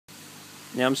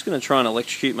Now I'm just going to try and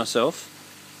electrocute myself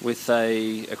with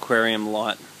a aquarium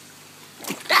light.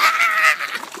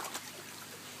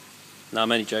 No,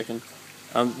 I'm only joking.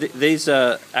 These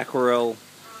are aquarel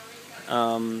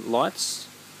lights,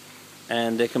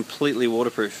 and they're completely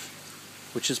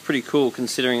waterproof, which is pretty cool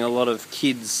considering a lot of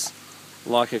kids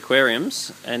like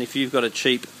aquariums, and if you've got a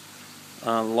cheap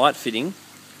light fitting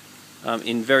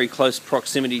in very close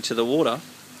proximity to the water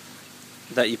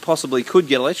that you possibly could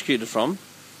get electrocuted from,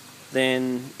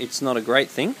 then it's not a great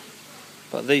thing.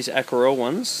 But these aquarel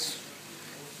ones,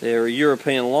 they're a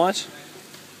European light,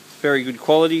 very good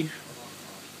quality,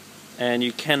 and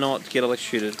you cannot get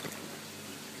electrocuted,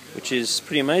 which is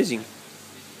pretty amazing.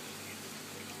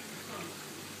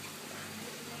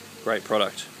 Great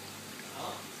product.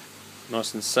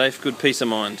 Nice and safe, good peace of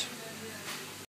mind.